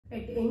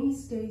At any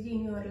stage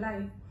in your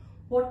life,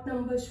 what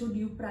number should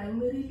you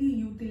primarily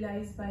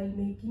utilize while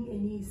making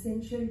any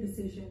essential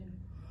decision?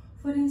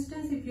 For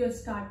instance, if you are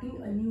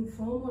starting a new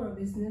firm or a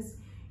business,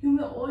 you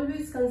may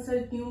always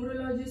consult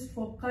numerologist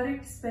for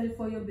correct spell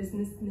for your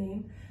business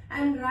name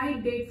and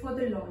right date for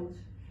the launch.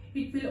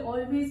 It will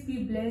always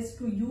be blessed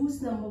to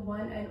use number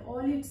 1 and all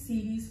its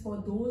series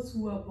for those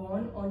who are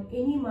born on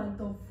any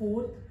month of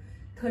 4th,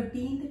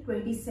 13th,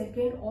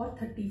 22nd or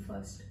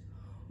 31st.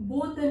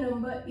 Both the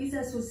number is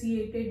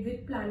associated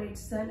with planet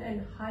Sun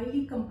and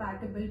highly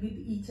compatible with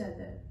each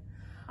other.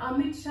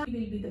 Amit Shah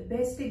will be the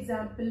best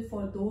example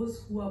for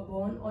those who are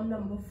born on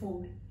number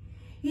 4.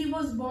 He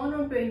was born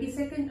on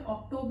 22nd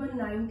October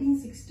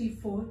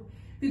 1964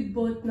 with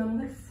birth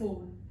number 4.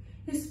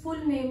 His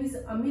full name is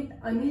Amit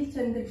Anil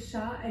Chandra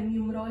Shah and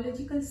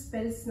numerological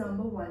spells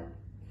number 1.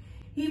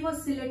 He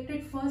was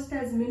selected first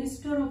as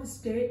Minister of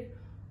State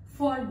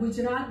for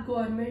Gujarat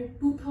government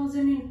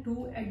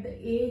 2002 at the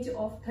age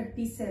of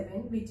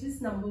 37, which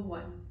is number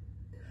 1.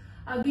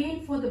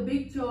 Again, for the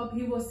big job,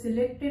 he was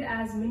selected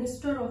as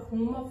Minister of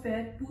Home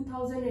Affairs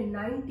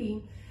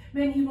 2019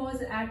 when he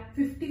was at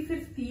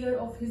 55th year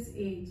of his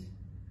age.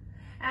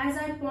 As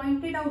I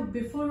pointed out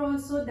before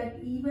also that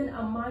even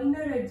a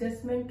minor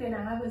adjustment can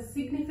have a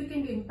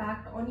significant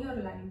impact on your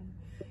life.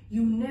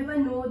 You never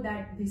know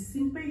that these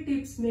simple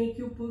tips make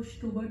you push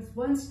towards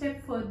one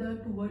step further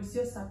towards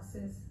your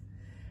success.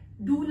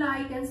 Do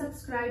like and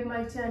subscribe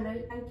my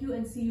channel. Thank you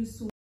and see you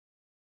soon.